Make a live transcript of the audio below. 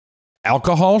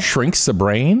Alcohol shrinks the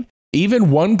brain.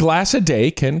 Even one glass a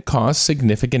day can cause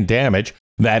significant damage.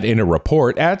 That in a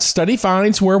report at Study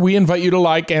Finds, where we invite you to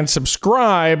like and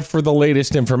subscribe for the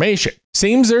latest information.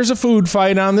 Seems there's a food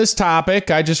fight on this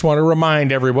topic. I just want to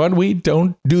remind everyone, we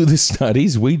don't do the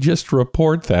studies, we just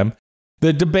report them.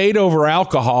 The debate over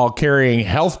alcohol carrying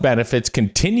health benefits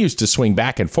continues to swing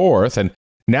back and forth, and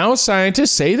now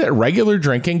scientists say that regular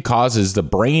drinking causes the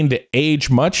brain to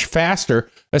age much faster,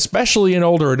 especially in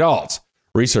older adults.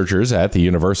 Researchers at the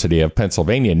University of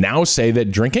Pennsylvania now say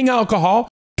that drinking alcohol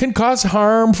can cause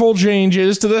harmful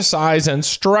changes to the size and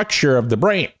structure of the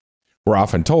brain. We're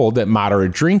often told that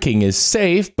moderate drinking is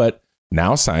safe, but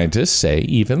now scientists say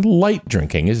even light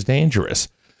drinking is dangerous.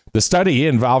 The study,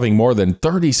 involving more than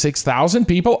 36,000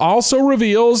 people, also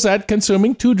reveals that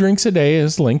consuming 2 drinks a day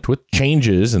is linked with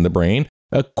changes in the brain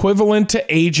equivalent to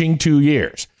aging 2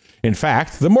 years. In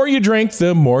fact, the more you drink,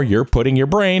 the more you're putting your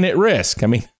brain at risk. I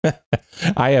mean,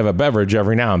 I have a beverage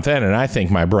every now and then, and I think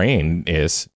my brain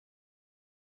is.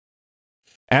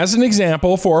 As an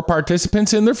example, for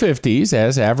participants in their 50s,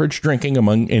 as average drinking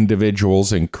among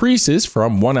individuals increases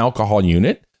from 1 alcohol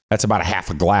unit, that's about a half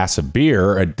a glass of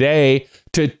beer a day,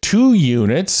 to 2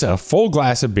 units, a full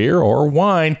glass of beer or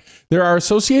wine, there are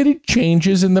associated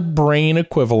changes in the brain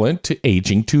equivalent to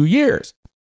aging 2 years.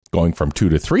 Going from 2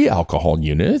 to 3 alcohol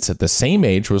units at the same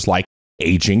age was like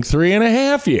aging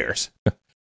 3.5 years.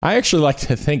 I actually like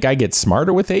to think I get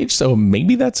smarter with age, so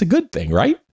maybe that's a good thing,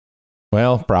 right?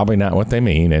 Well, probably not what they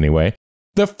mean anyway.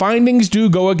 The findings do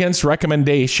go against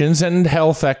recommendations and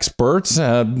health experts,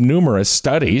 numerous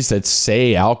studies that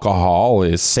say alcohol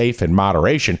is safe in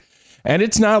moderation. And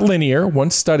it's not linear. One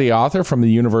study author from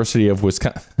the University of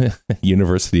Wisconsin,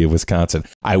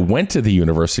 I went to the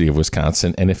University of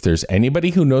Wisconsin, and if there's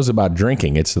anybody who knows about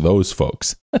drinking, it's those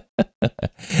folks.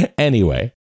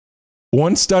 Anyway,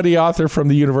 one study author from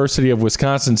the University of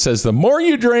Wisconsin says, the more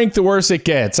you drink, the worse it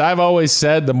gets. I've always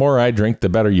said the more I drink, the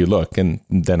better you look, and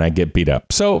then I get beat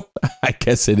up. So I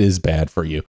guess it is bad for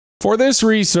you. For this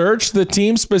research, the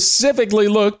team specifically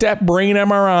looked at brain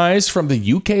MRIs from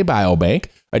the UK Biobank,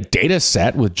 a data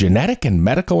set with genetic and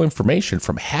medical information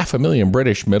from 500,000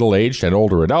 British middle-aged and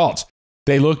older adults.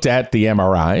 They looked at the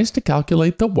MRIs to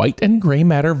calculate the white and gray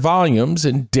matter volumes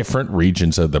in different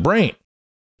regions of the brain.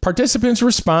 Participants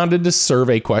responded to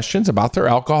survey questions about their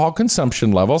alcohol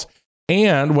consumption levels,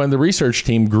 and when the research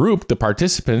team grouped the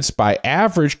participants by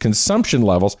average consumption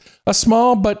levels, a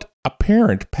small but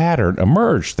apparent pattern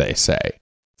emerged, they say.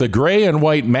 The gray and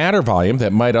white matter volume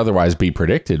that might otherwise be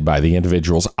predicted by the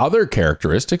individual's other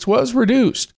characteristics was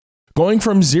reduced. Going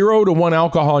from 0 to 1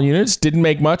 alcohol units didn't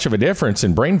make much of a difference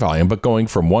in brain volume, but going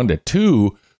from 1 to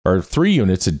 2 or 3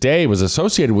 units a day was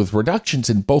associated with reductions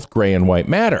in both gray and white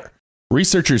matter.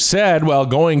 Researchers said while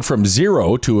going from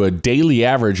 0 to a daily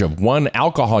average of 1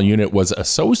 alcohol unit was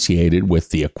associated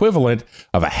with the equivalent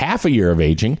of a half a year of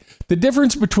aging, the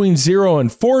difference between 0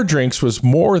 and 4 drinks was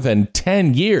more than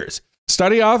 10 years.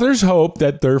 Study authors hope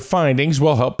that their findings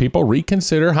will help people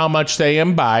reconsider how much they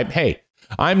imbibe. Hey,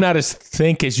 I'm not as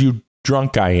thick as you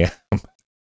drunk I am.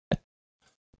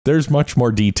 There's much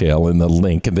more detail in the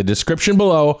link in the description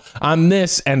below on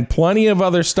this and plenty of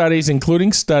other studies,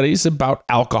 including studies about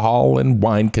alcohol and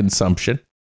wine consumption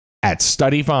at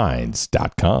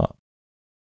studyfinds.com.